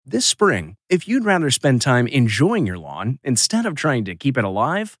This spring, if you'd rather spend time enjoying your lawn instead of trying to keep it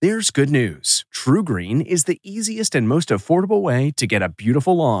alive, there's good news. TruGreen is the easiest and most affordable way to get a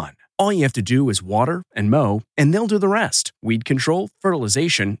beautiful lawn. All you have to do is water and mow, and they'll do the rest. Weed control,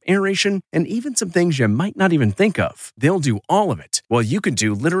 fertilization, aeration, and even some things you might not even think of. They'll do all of it, while you can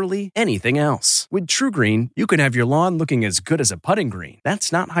do literally anything else. With TruGreen, you can have your lawn looking as good as a putting green.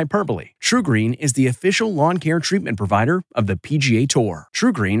 That's not hyperbole. TruGreen is the official lawn care treatment provider of the PGA Tour.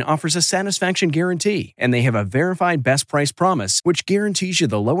 TruGreen offers a satisfaction guarantee, and they have a verified best price promise, which guarantees you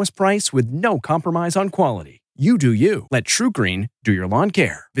the lowest price with no compromise on quality. You do you. Let TruGreen do your lawn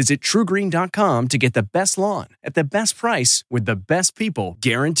care. Visit TruGreen.com to get the best lawn at the best price with the best people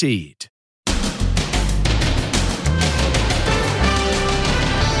guaranteed.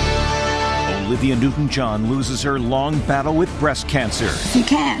 Olivia Newton-John loses her long battle with breast cancer. You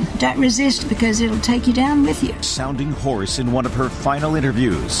can. Don't resist because it'll take you down with you. Sounding hoarse in one of her final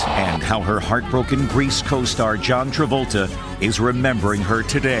interviews, and how her heartbroken Grease co-star John Travolta is remembering her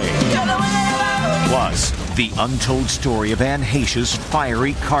today. Plus, the untold story of Anne Heche's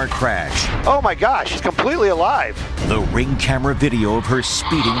fiery car crash. Oh my gosh, she's completely alive. The Ring camera video of her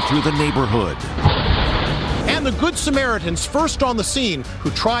speeding through the neighborhood. And the Good Samaritans first on the scene who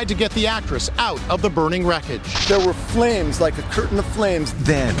tried to get the actress out of the burning wreckage. There were flames, like a curtain of flames.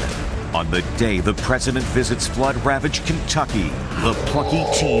 Then, on the day the president visits flood-ravaged Kentucky, the plucky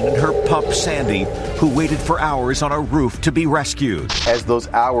teen and her pup Sandy, who waited for hours on a roof to be rescued. As those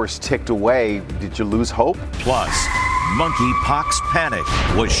hours ticked away, did you lose hope? Plus, monkeypox panic.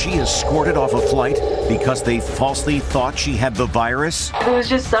 Was she escorted off a flight because they falsely thought she had the virus? It was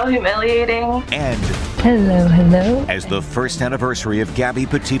just so humiliating. And Hello. as the first anniversary of Gabby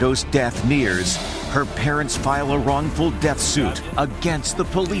Petito's death nears, her parents file a wrongful death suit against the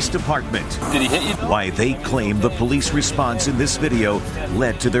police department. Did he hit you? Why they claim the police response in this video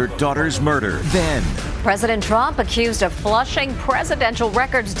led to their daughter's murder. Then, President Trump accused of flushing presidential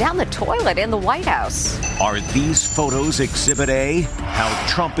records down the toilet in the White House. are these photos Exhibit A? How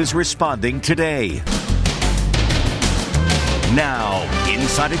Trump is responding today. Now,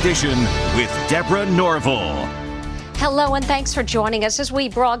 Inside Edition with Deborah Norville. Hello and thanks for joining us as we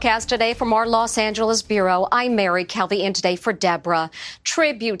broadcast today from our Los Angeles bureau. I'm Mary Kelly, in today for Deborah.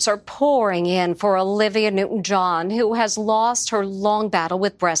 Tributes are pouring in for Olivia Newton-John, who has lost her long battle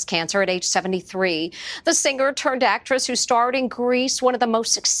with breast cancer at age 73. The singer turned actress who starred in Grease, one of the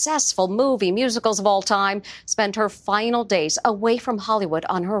most successful movie musicals of all time, spent her final days away from Hollywood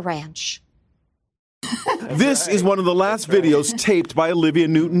on her ranch. This is one of the last videos taped by Olivia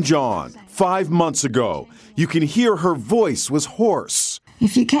Newton-John 5 months ago. You can hear her voice was hoarse.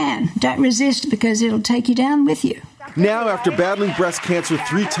 If you can, don't resist because it'll take you down with you. Now, after battling breast cancer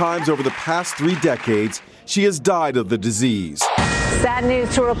 3 times over the past 3 decades, she has died of the disease. Sad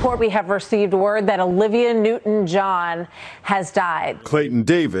news to report. We have received word that Olivia Newton-John has died. Clayton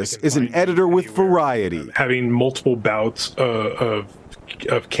Davis is an editor with Variety. Having multiple bouts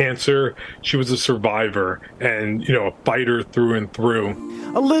of cancer, she was a survivor and, a fighter through and through.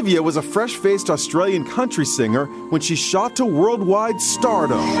 Olivia was a fresh-faced Australian country singer when she shot to worldwide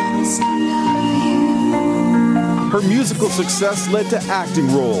stardom. Her musical success led to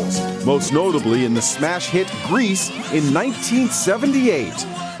acting roles, most notably in the smash hit Grease in 1978,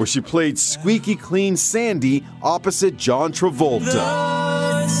 where she played squeaky clean Sandy opposite John Travolta.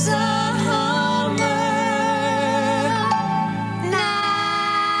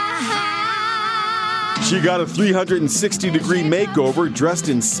 She got a 360-degree makeover dressed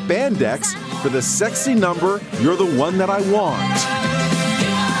in spandex for the sexy number, You're the One That I Want.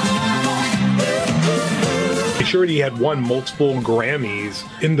 She already had won multiple Grammys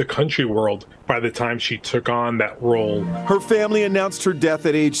in the country world by the time she took on that role. Her family announced her death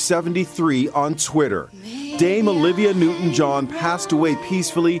at age 73 on Twitter. Dame Olivia Newton-John passed away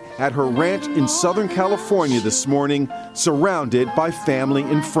peacefully at her ranch in Southern California this morning, surrounded by family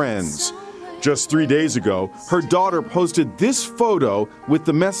and friends. Just 3 days ago, her daughter posted this photo with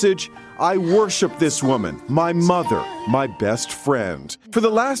the message, I worship this woman, my mother, my best friend. For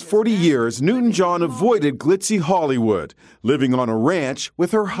the last 40 years, Newton-John avoided glitzy Hollywood, living on a ranch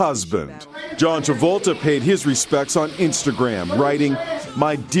with her husband. John Travolta paid his respects on Instagram, writing,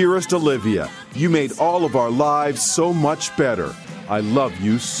 My dearest Olivia, you made all of our lives so much better. I love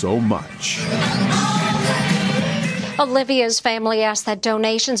you so much. Olivia's family asked that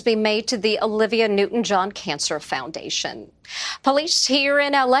donations be made to the Olivia Newton-John Cancer Foundation. Police here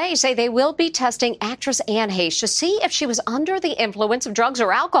in L.A. say they will be testing actress Anne Heche to see if she was under the influence of drugs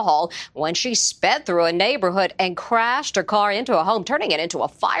or alcohol when she sped through a neighborhood and crashed her car into a home, turning it into a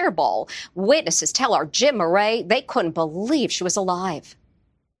fireball. Witnesses tell our Jim Murray they couldn't believe she was alive.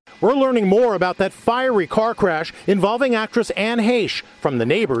 We're learning more about that fiery car crash involving actress Anne Heche from the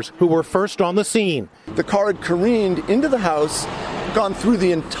neighbors who were first on the scene. The car had careened into the house, gone through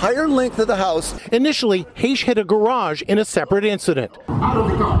the entire length of the house. Initially, Heche hit a garage in a separate incident. Out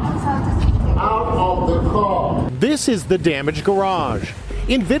of the car. Out of the car. This is the damaged garage.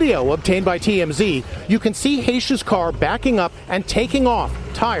 In video obtained by TMZ, you can see Heche's car backing up and taking off,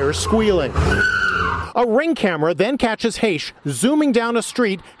 tires squealing. A Ring camera then catches Heche zooming down a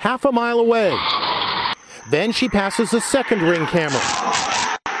street half a mile away. Then she passes a second Ring camera.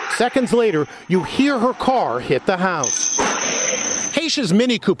 Seconds later, you hear her car hit the house. Heche's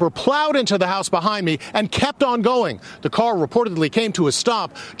Mini Cooper plowed into the house behind me and kept on going. The car reportedly came to a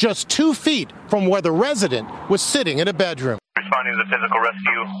stop just 2 feet from where the resident was sitting in a bedroom. Responding to the physical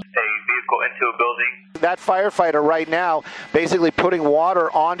rescue, a vehicle into a building. That firefighter right now basically putting water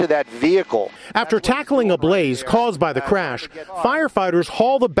onto that vehicle. After tackling a blaze caused by the crash, firefighters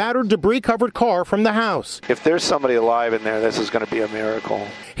haul the battered debris-covered car from the house. If there's somebody alive in there, this is going to be a miracle.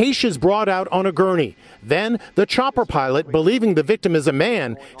 Heche is brought out on a gurney. Then the chopper pilot, believing the victim is a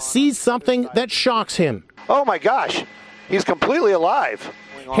man, sees something that shocks him. Oh my gosh, he's completely alive.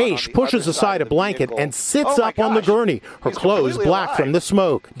 Heche pushes aside a blanket and sits up on the gurney, her clothes black from the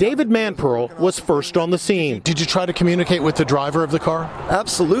smoke. David Manpearl was first on the scene. Did you try to communicate with the driver of the car?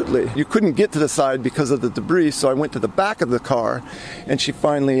 Absolutely. You couldn't get to the side because of the debris, so I went to the back of the car, and she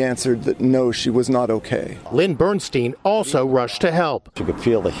finally answered that no, she was not okay. Lynn Bernstein also rushed to help. You could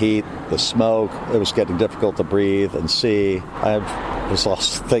feel the heat, the smoke. It was getting difficult to breathe and see. I was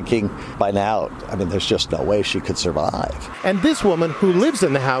also thinking by now, there's just no way she could survive. And this woman who lives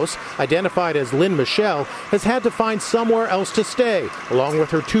in the house, identified as Lynn Michelle, has had to find somewhere else to stay, along with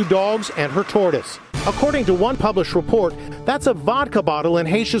her 2 dogs and her tortoise. According to one published report, that's a vodka bottle in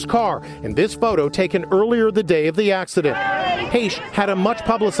Heche's car, in this photo taken earlier the day of the accident. Heche had a much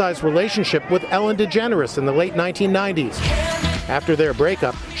publicized relationship with Ellen DeGeneres in the late 1990s. After their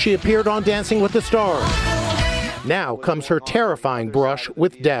breakup, she appeared on Dancing with the Stars. Now comes her terrifying brush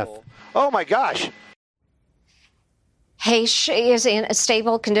with death. Oh my gosh. Heche is in a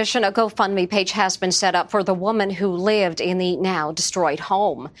stable condition. A GoFundMe page has been set up for the woman who lived in the now destroyed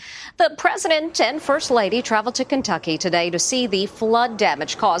home. The president and first lady traveled to Kentucky today to see the flood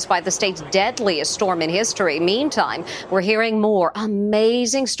damage caused by the state's deadliest storm in history. Meantime, we're hearing more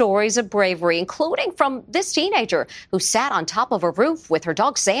amazing stories of bravery, including from this teenager who sat on top of a roof with her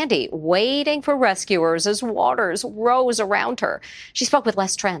dog Sandy, waiting for rescuers as waters rose around her. She spoke with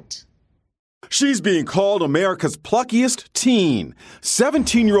Les Trent. She's being called America's pluckiest teen.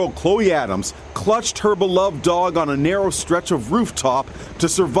 17-year-old Chloe Adams clutched her beloved dog on a narrow stretch of rooftop to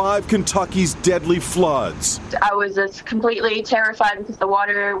survive Kentucky's deadly floods. I was just completely terrified because the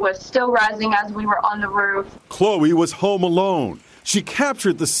water was still rising as we were on the roof. Chloe was home alone. She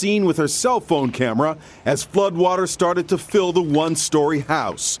captured the scene with her cell phone camera as floodwater started to fill the one-story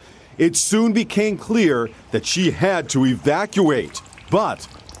house. It soon became clear that she had to evacuate, but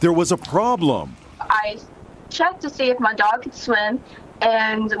there was a problem. I checked to see if my dog could swim,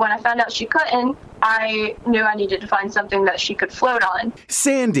 and when I found out she couldn't, I knew I needed to find something that she could float on.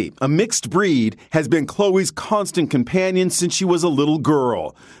 Sandy, a mixed breed, has been Chloe's constant companion since she was a little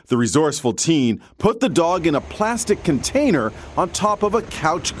girl. The resourceful teen put the dog in a plastic container on top of a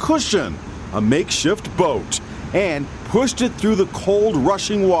couch cushion, a makeshift boat, and pushed it through the cold,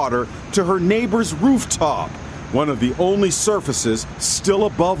 rushing water to her neighbor's rooftop, one of the only surfaces still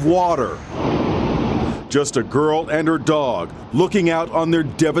above water. Just a girl and her dog looking out on their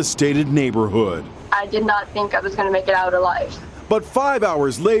devastated neighborhood. I did not think I was going to make it out alive. But 5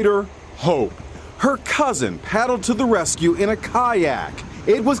 hours later, hope. Her cousin paddled to the rescue in a kayak.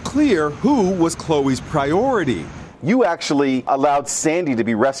 It was clear who was Chloe's priority. You actually allowed Sandy to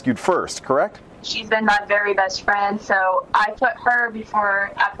be rescued first, correct? She's been my very best friend, so I put her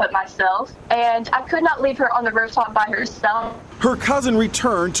before I put myself, and I could not leave her on the rooftop by herself. Her cousin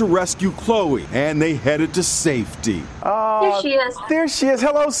returned to rescue Chloe, and they headed to safety. There she is. There she is.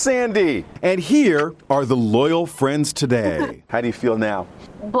 Hello, Sandy. And here are the loyal friends today. How do you feel now?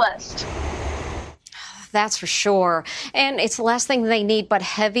 Blessed. That's for sure. And it's the last thing they need, but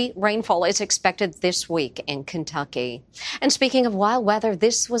heavy rainfall is expected this week in Kentucky. And speaking of wild weather,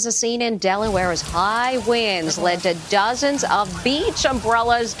 this was a scene in Delaware as high winds led to dozens of beach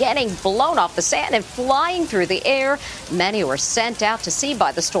umbrellas getting blown off the sand and flying through the air. Many were sent out to sea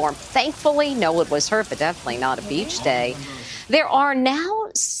by the storm. Thankfully, no one was hurt, but definitely not a beach day. There are now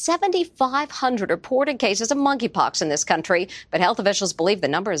 7,500 reported cases of monkeypox in this country, but health officials believe the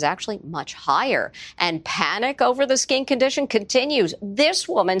number is actually much higher. And panic over the skin condition continues. This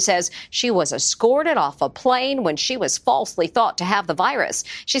woman says she was escorted off a plane when she was falsely thought to have the virus.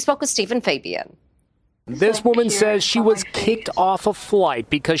 She spoke with Stephen Fabian. This woman says she was kicked off a flight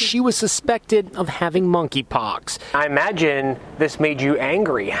because she was suspected of having monkeypox. I imagine this made you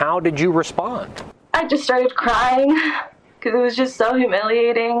angry. How did you respond? I just started crying because it was just so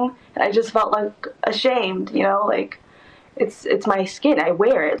humiliating. I just felt like ashamed, it's my skin. I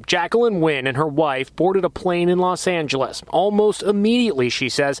wear it. Jacqueline Wynn and her wife boarded a plane in Los Angeles. Almost immediately, she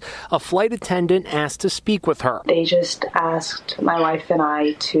says, a flight attendant asked to speak with her. They just asked my wife and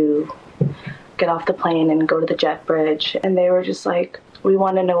I to get off the plane and go to the jet bridge. And they were just like, we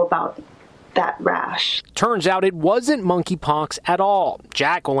want to know about that rash. Turns out it wasn't monkeypox at all.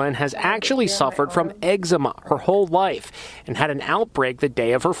 Jacqueline has actually suffered from eczema her whole life and had an outbreak the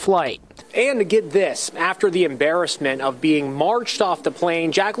day of her flight. And to get this, after the embarrassment of being marched off the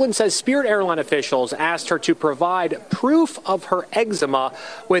plane, Jacqueline says Spirit Airline officials asked her to provide proof of her eczema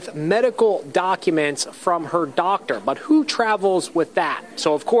with medical documents from her doctor. But who travels with that?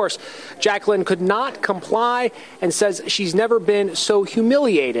 So, of course, Jacqueline could not comply and says she's never been so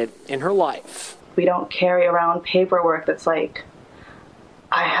humiliated in her life. We don't carry around paperwork that's like,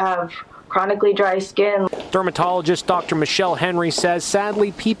 I have chronically dry skin. Dermatologist Dr. Michelle Henry says,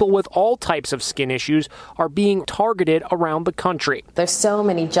 sadly, people with all types of skin issues are being targeted around the country. There's so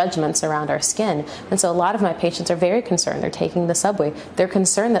many judgments around our skin, and so a lot of my patients are very concerned. They're taking the subway. They're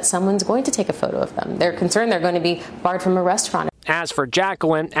concerned that someone's going to take a photo of them. They're concerned they're going to be barred from a restaurant. As for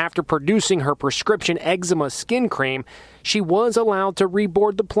Jacqueline, after producing her prescription eczema skin cream, she was allowed to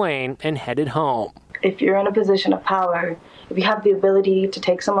reboard the plane and headed home. If you're in a position of power, if you have the ability to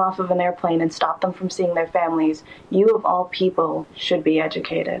take someone off of an airplane and stop them from seeing their families, you of all people should be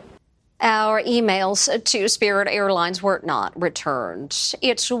educated. Our emails to Spirit Airlines were not returned.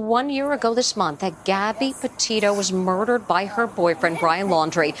 It's 1 year ago this month that Gabby Petito was murdered by her boyfriend, Brian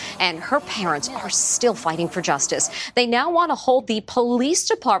Laundrie, and her parents are still fighting for justice. They now want to hold the police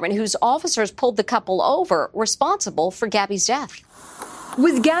department, whose officers pulled the couple over, responsible for Gabby's death.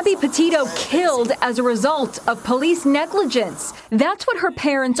 Was Gabby Petito killed as a result of police negligence? That's what her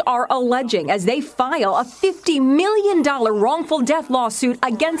parents are alleging as they file a $50 million wrongful death lawsuit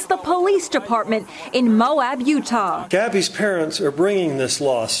against the police department in Moab, Utah. Gabby's parents are bringing this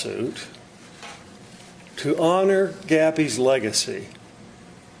lawsuit to honor Gabby's legacy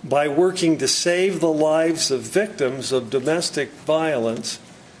by working to save the lives of victims of domestic violence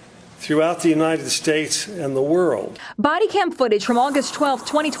throughout the United States and the world. Body cam footage from August 12,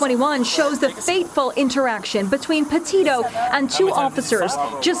 2021 shows the fateful interaction between Petito and two officers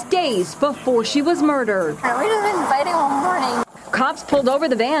just days before she was murdered. We've been fighting all morning. Cops pulled over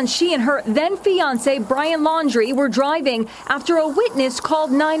the van she and her then-fiance, Brian Laundrie, were driving after a witness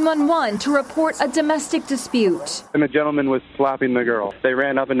called 911 to report a domestic dispute. And the gentleman was slapping the girl. They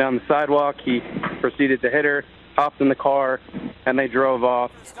ran up and down the sidewalk. He proceeded to hit her, hopped in the car, and they drove off.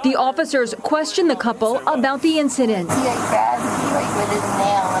 The officers questioned the couple about the incident. He grabbed me with his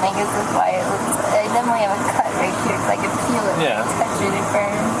nail, and I guess that's why it looks. I definitely have a cut right here because I can feel it. Yeah. When I touch it, it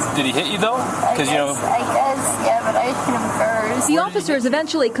burns. Did he hit you though? I guess, yeah, but I shouldn't have burst. The officers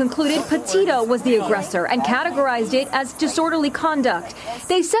eventually concluded Petito was the aggressor and categorized it as disorderly conduct.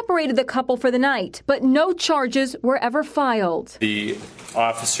 They separated the couple for the night, but no charges were ever filed. The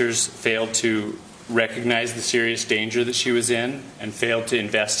officers failed to recognize the serious danger that she was in and failed to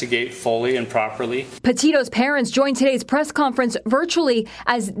investigate fully and properly. Petito's parents joined today's press conference virtually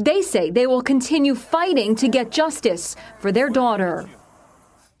as they say they will continue fighting to get justice for their daughter.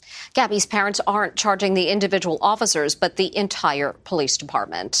 Gabby's parents aren't charging the individual officers, but the entire police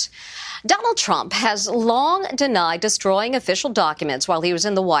department. Donald Trump has long denied destroying official documents while he was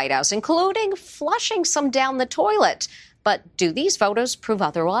in the White House, including flushing some down the toilet. But do these photos prove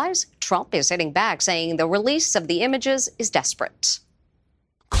otherwise? Trump is hitting back, saying the release of the images is desperate.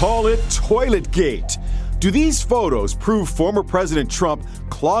 Call it Toiletgate. Do these photos prove former President Trump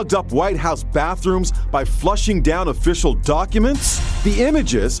clogged up White House bathrooms by flushing down official documents? The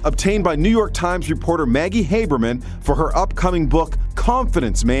images, obtained by New York Times reporter Maggie Haberman for her upcoming book,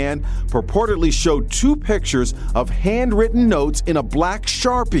 Confidence Man, purportedly showed two pictures of handwritten notes in a black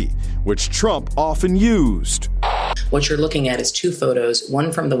Sharpie, which Trump often used. What you're looking at is two photos,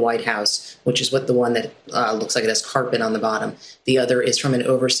 one from the White House, which is what the one that looks like it has carpet on the bottom. The other is from an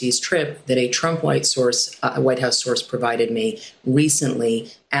overseas trip that a Trump White House source provided me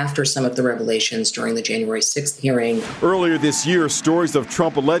recently after some of the revelations during the January 6th hearing. Earlier this year, stories of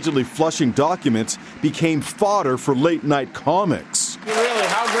Trump allegedly flushing documents became fodder for late-night comics. Really,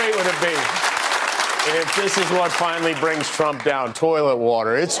 how great great would it be if this is what finally brings Trump down? Toilet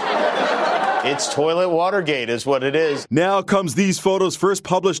water. It's toilet Watergate is what it is. Now comes these photos first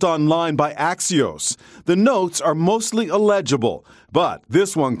published online by Axios. The notes are mostly illegible, but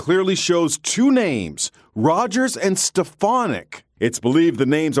this one clearly shows two names, Rogers and Stefanik. It's believed the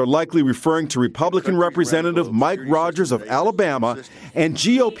names are likely referring to Republican Representative Mike Rogers of Alabama and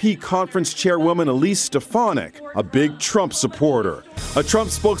GOP Conference Chairwoman Elise Stefanik, a big Trump supporter. A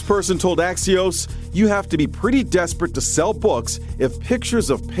Trump spokesperson told Axios, "You have to be pretty desperate to sell books if pictures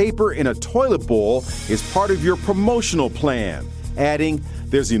of paper in a toilet bowl is part of your promotional plan," adding,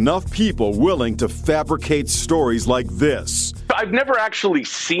 "There's enough people willing to fabricate stories like this." I've never actually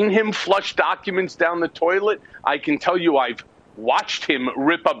seen him flush documents down the toilet. I can tell you I've watched him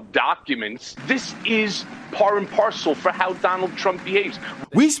rip up documents. This is par and parcel for how Donald Trump behaves.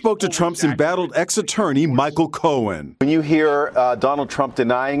 We spoke to Trump's embattled ex-attorney, Michael Cohen. When you hear Donald Trump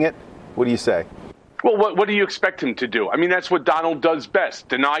denying it, what do you say? Well, what do you expect him to do? I mean, that's what Donald does best.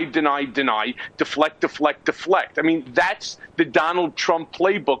 Deny, deny, deny, deflect, deflect, deflect. I mean, that's the Donald Trump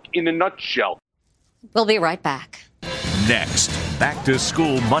playbook in a nutshell. We'll be right back. Next, back to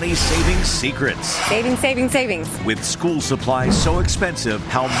school money-saving secrets. Savings. With school supplies so expensive,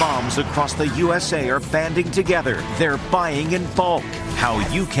 how moms across the USA are banding together. They're buying in bulk. How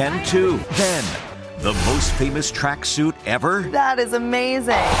you can too. Then, the most famous tracksuit ever? That is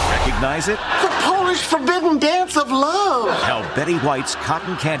amazing. Recognize it? The Polish forbidden dance of love. How Betty White's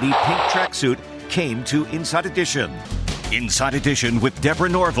cotton candy pink tracksuit came to Inside Edition. Inside Edition with Deborah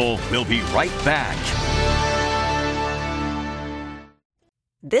Norville. We'll be right back.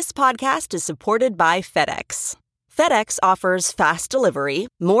 This podcast is supported by FedEx. FedEx offers fast delivery,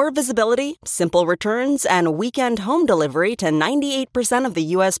 more visibility, simple returns, and weekend home delivery to 98% of the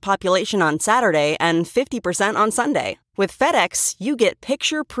U.S. population on Saturday and 50% on Sunday. With FedEx, you get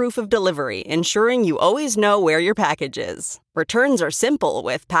picture proof of delivery, ensuring you always know where your package is. Returns are simple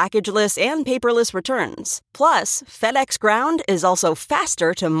with packageless and paperless returns. Plus, FedEx Ground is also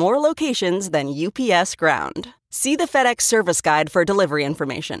faster to more locations than UPS Ground. See the FedEx service guide for delivery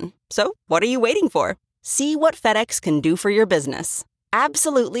information. So, what are you waiting for? See what FedEx can do for your business.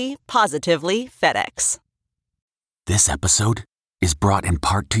 Absolutely, positively FedEx. This episode is brought in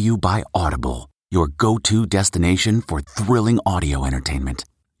part to you by Audible, your go-to destination for thrilling audio entertainment.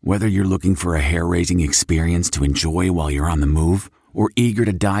 Whether you're looking for a hair-raising experience to enjoy while you're on the move or eager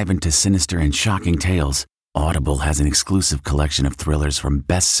to dive into sinister and shocking tales, Audible has an exclusive collection of thrillers from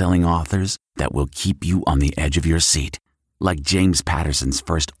best-selling authors that will keep you on the edge of your seat. Like James Patterson's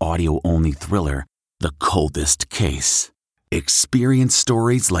first audio-only thriller, The Coldest Case. Experience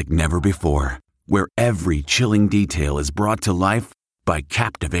stories like never before, where every chilling detail is brought to life by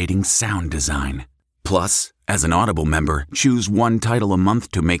captivating sound design. Plus, as an Audible member, choose one title a month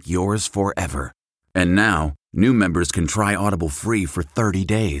to make yours forever. And now, new members can try Audible free for 30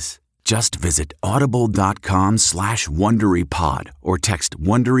 days. Just visit audible.com/WonderyPod or text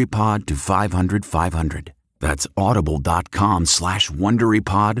WonderyPod to 500-500. That's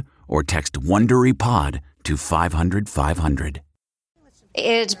audible.com/WonderyPod or text WonderyPod to 500-500.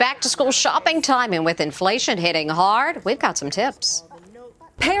 It's back to school shopping time, and with inflation hitting hard, we've got some tips.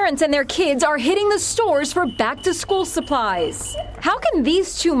 Parents and their kids are hitting the stores for back-to-school supplies. How can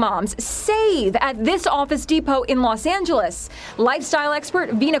these two moms save at this Office Depot in Los Angeles? Lifestyle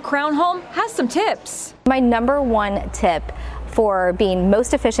expert Vina Crownholm has some tips. My number one tip for being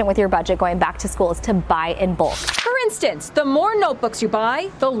most efficient with your budget going back to school is to buy in bulk. For instance, the more notebooks you buy,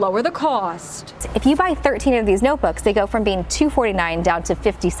 the lower the cost. If you buy 13 of these notebooks, they go from being $2.49 down to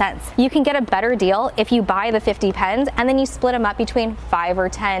 50 cents. You can get a better deal if you buy the 50 pens and then you split them up between 5 or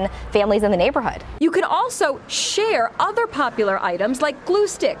 10 families in the neighborhood. You can also share other popular items like glue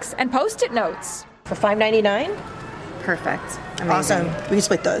sticks and Post-it notes. For $5.99? Perfect. Amazing. Awesome. We can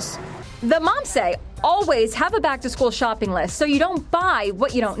split those. The moms say, always have a back-to-school shopping list so you don't buy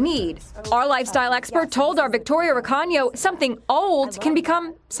what you don't need. Our lifestyle expert told our Victoria Ricano something old can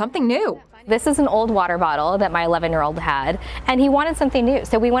become something new. This is an old water bottle that my 11-year-old had, and he wanted something new.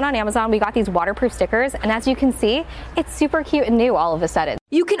 So we went on Amazon, we got these waterproof stickers, and as you can see, it's super cute and new all of a sudden.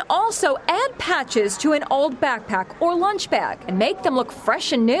 You can also add patches to an old backpack or lunch bag and make them look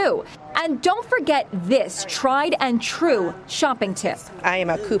fresh and new. And don't forget this tried and true shopping tip. I am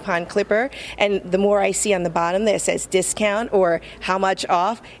a coupon clipper, and the more I see on the bottom that says discount or how much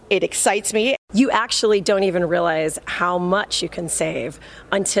off, it excites me. You actually don't even realize how much you can save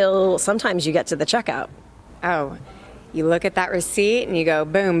until sometimes you get to the checkout. Oh, You look at that receipt and you go,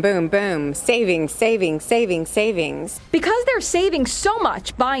 boom, boom, boom, savings, savings, savings, savings. Because they're saving so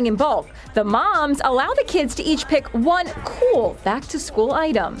much buying in bulk, the moms allow the kids to each pick one cool back-to-school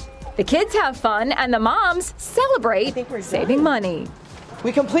item. The kids have fun and the moms celebrate saving money.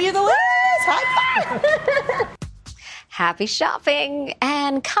 We completed the list! High five! Happy shopping!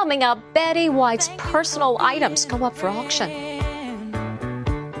 And coming up, Betty White's personal items go up for auction.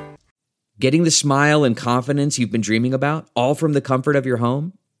 Getting the smile and confidence you've been dreaming about, all from the comfort of your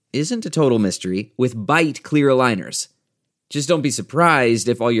home, isn't a total mystery with Byte clear aligners. Just don't be surprised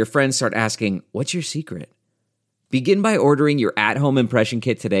if all your friends start asking, what's your secret? Begin by ordering your at-home impression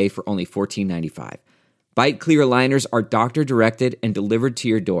kit today for only $14.95. Byte clear aligners are doctor-directed and delivered to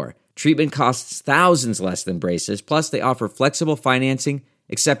your door. Treatment costs thousands less than braces, plus they offer flexible financing,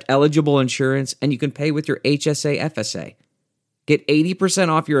 accept eligible insurance, and you can pay with your HSA FSA. Get 80%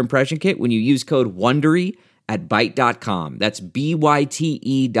 off your impression kit when you use code WONDERY at Byte.com. That's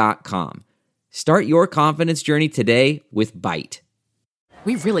BYTE.com. Start your confidence journey today with Byte.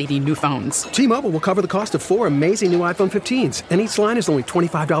 We really need new phones. T-Mobile will cover the cost of 4 amazing new iPhone 15s, and each line is only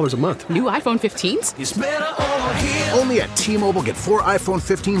 $25 a month. New iPhone 15s? It's better over here. Only at T-Mobile, get 4 iPhone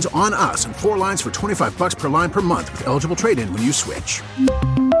 15s on us and 4 lines for $25 per line per month with eligible trade-in when you switch.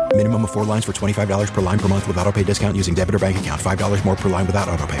 Minimum of 4 lines for $25 per line per month with autopay discount using debit or bank account. $5 more per line without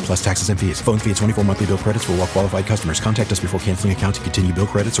autopay, plus taxes and fees. Phone fee at 24 monthly bill credits for well-qualified customers. Contact us before canceling account to continue bill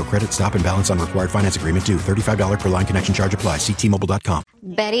credits or credit stop and balance on required finance agreement due. $35 per line connection charge applies. See T-Mobile.com.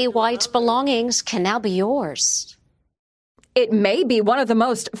 Betty White's belongings can now be yours. It may be one of the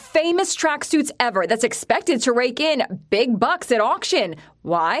most famous tracksuits ever that's expected to rake in big bucks at auction.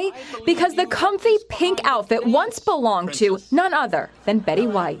 Why? Because the comfy pink outfit once belonged to none other than Betty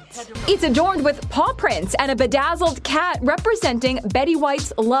White. It's adorned with paw prints and a bedazzled cat representing Betty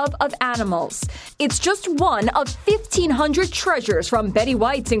White's love of animals. It's just one of 1,500 treasures from Betty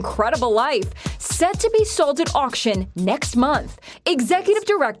White's incredible life, set to be sold at auction next month. Executive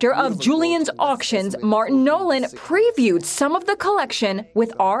Director of Julien's Auctions, Martin Nolan, previewed some of the collection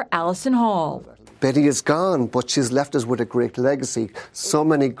with our Allison Hall. Betty is gone, but she's left us with a great legacy. So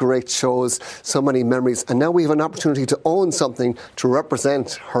many great shows, so many memories, and now we have an opportunity to own something to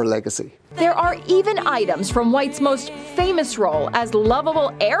represent her legacy. There are even items from White's most famous role as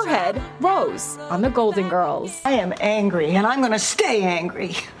lovable airhead, Rose, on The Golden Girls. I am angry, and I'm going to stay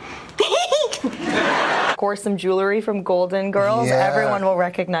angry. Of course, some jewelry from Golden Girls. Yeah, everyone will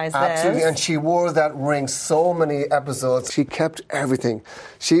recognize this. Absolutely, and she wore that ring so many episodes. She kept everything.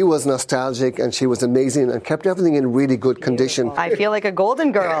 She was nostalgic, and she was amazing, and kept everything in really good condition. I feel like a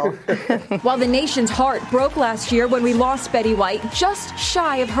Golden Girl. While the nation's heart broke last year when we lost Betty White just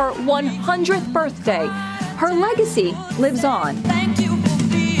shy of her 100th birthday, her legacy lives on. Thank you.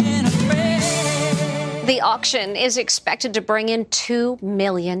 The auction is expected to bring in $2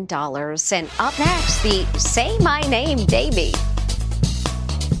 million. And up next, the Say My Name baby.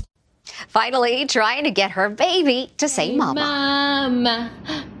 Finally, trying to get her baby to say mama. Mama,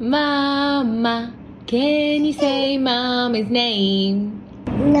 mama, can you say mama's name?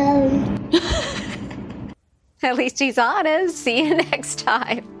 No. At least he's honest. See you next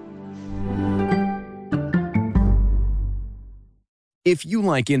time. If you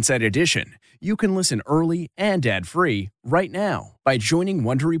like Inside Edition, you can listen early and ad-free right now by joining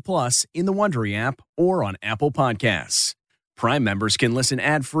Wondery Plus in the Wondery app or on Apple Podcasts. Prime members can listen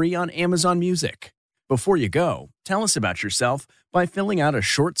ad-free on Amazon Music. Before you go, tell us about yourself by filling out a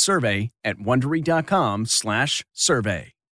short survey at Wondery.com/survey.